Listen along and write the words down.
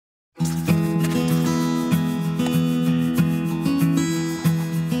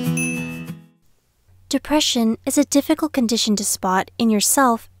Depression is a difficult condition to spot in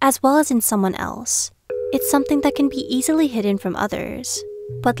yourself as well as in someone else. It's something that can be easily hidden from others.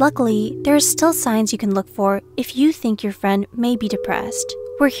 But luckily, there are still signs you can look for if you think your friend may be depressed.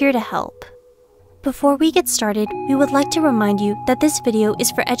 We're here to help. Before we get started, we would like to remind you that this video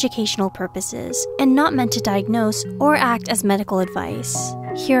is for educational purposes and not meant to diagnose or act as medical advice.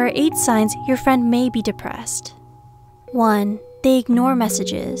 Here are 8 signs your friend may be depressed. 1. They ignore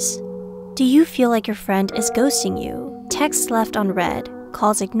messages. Do you feel like your friend is ghosting you? Texts left unread,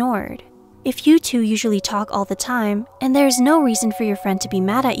 calls ignored. If you two usually talk all the time and there is no reason for your friend to be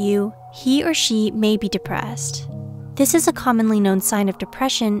mad at you, he or she may be depressed. This is a commonly known sign of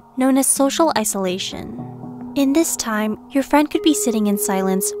depression known as social isolation. In this time, your friend could be sitting in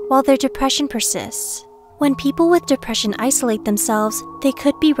silence while their depression persists. When people with depression isolate themselves, they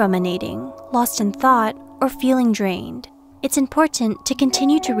could be ruminating, lost in thought, or feeling drained. It's important to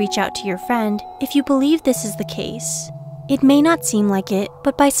continue to reach out to your friend if you believe this is the case. It may not seem like it,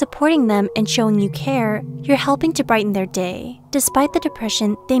 but by supporting them and showing you care, you're helping to brighten their day, despite the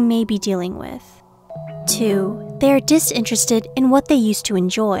depression they may be dealing with. 2. They are disinterested in what they used to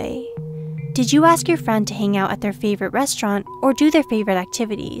enjoy. Did you ask your friend to hang out at their favorite restaurant or do their favorite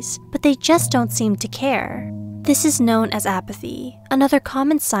activities, but they just don't seem to care? This is known as apathy, another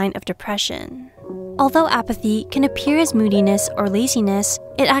common sign of depression. Although apathy can appear as moodiness or laziness,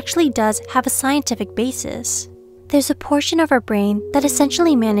 it actually does have a scientific basis. There's a portion of our brain that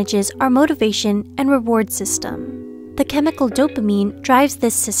essentially manages our motivation and reward system. The chemical dopamine drives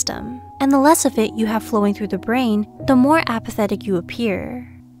this system, and the less of it you have flowing through the brain, the more apathetic you appear.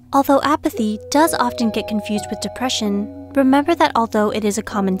 Although apathy does often get confused with depression, remember that although it is a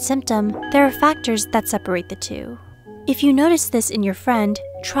common symptom, there are factors that separate the two. If you notice this in your friend,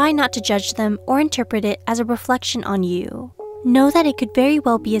 try not to judge them or interpret it as a reflection on you. Know that it could very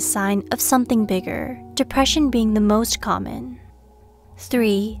well be a sign of something bigger, depression being the most common.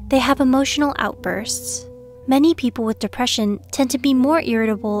 3. They have emotional outbursts. Many people with depression tend to be more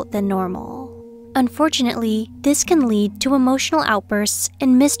irritable than normal. Unfortunately, this can lead to emotional outbursts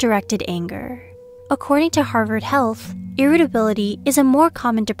and misdirected anger. According to Harvard Health, irritability is a more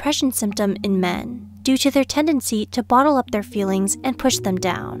common depression symptom in men, due to their tendency to bottle up their feelings and push them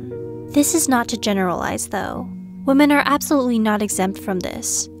down. This is not to generalize though. Women are absolutely not exempt from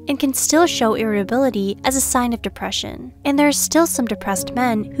this, and can still show irritability as a sign of depression, and there are still some depressed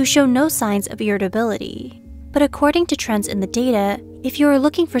men who show no signs of irritability. But according to trends in the data, if you are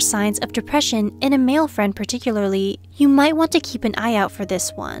looking for signs of depression in a male friend particularly, you might want to keep an eye out for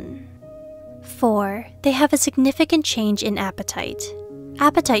this one. 4. They have a significant change in appetite.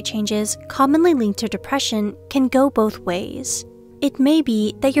 Appetite changes, commonly linked to depression, can go both ways. It may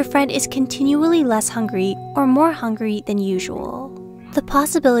be that your friend is continually less hungry or more hungry than usual. The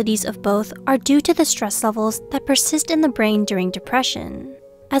possibilities of both are due to the stress levels that persist in the brain during depression.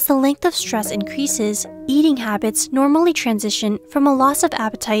 As the length of stress increases, eating habits normally transition from a loss of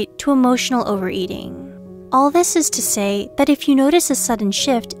appetite to emotional overeating. All this is to say that if you notice a sudden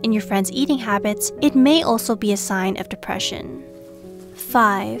shift in your friend's eating habits, it may also be a sign of depression.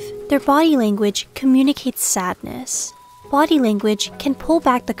 5. Their body language communicates sadness. Body language can pull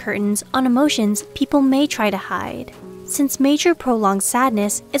back the curtains on emotions people may try to hide. Since major prolonged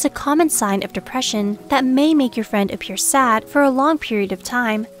sadness is a common sign of depression that may make your friend appear sad for a long period of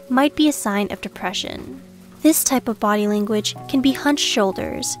time, might be a sign of depression. This type of body language can be hunched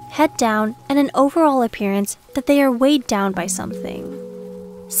shoulders, head down, and an overall appearance that they are weighed down by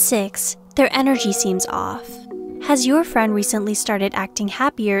something. 6. Their energy seems off. Has your friend recently started acting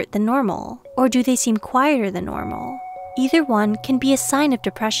happier than normal, or do they seem quieter than normal? Either one can be a sign of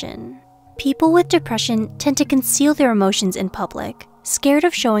depression. People with depression tend to conceal their emotions in public, scared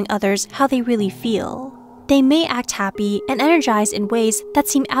of showing others how they really feel. They may act happy and energized in ways that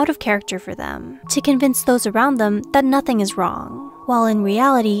seem out of character for them, to convince those around them that nothing is wrong, while in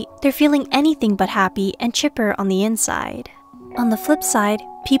reality, they're feeling anything but happy and chipper on the inside. On the flip side,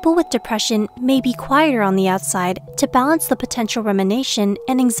 people with depression may be quieter on the outside to balance the potential rumination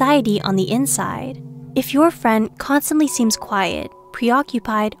and anxiety on the inside. If your friend constantly seems quiet,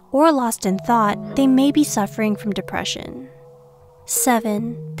 preoccupied, or lost in thought, they may be suffering from depression.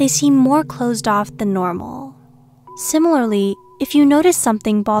 7. They seem more closed off than normal. Similarly, if you notice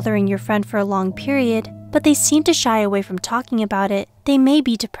something bothering your friend for a long period, but they seem to shy away from talking about it, they may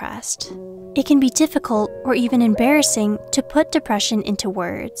be depressed. It can be difficult or even embarrassing to put depression into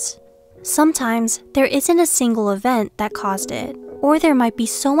words. Sometimes there isn't a single event that caused it, or there might be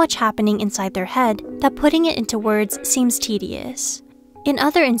so much happening inside their head that putting it into words seems tedious. In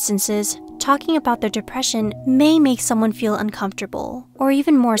other instances, talking about their depression may make someone feel uncomfortable or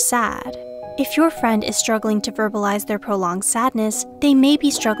even more sad. If your friend is struggling to verbalize their prolonged sadness, they may be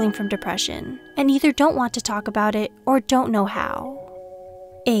struggling from depression and either don't want to talk about it or don't know how.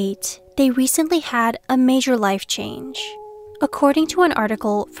 8. They recently had a major life change. According to an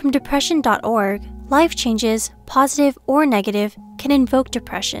article from depression.org, life changes, positive or negative, can invoke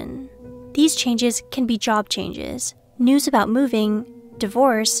depression. These changes can be job changes, news about moving,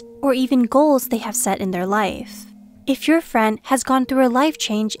 divorce, or even goals they have set in their life. If your friend has gone through a life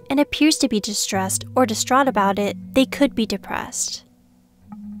change and appears to be distressed or distraught about it, they could be depressed.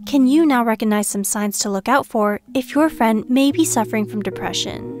 Can you now recognize some signs to look out for if your friend may be suffering from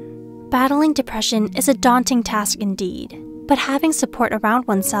depression? Battling depression is a daunting task indeed, but having support around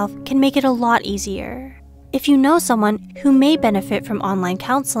oneself can make it a lot easier. If you know someone who may benefit from online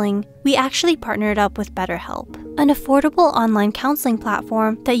counseling, we actually partnered up with BetterHelp, an affordable online counseling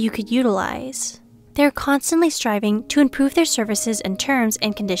platform that you could utilize. They're constantly striving to improve their services and terms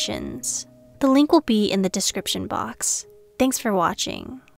and conditions. The link will be in the description box. Thanks for watching.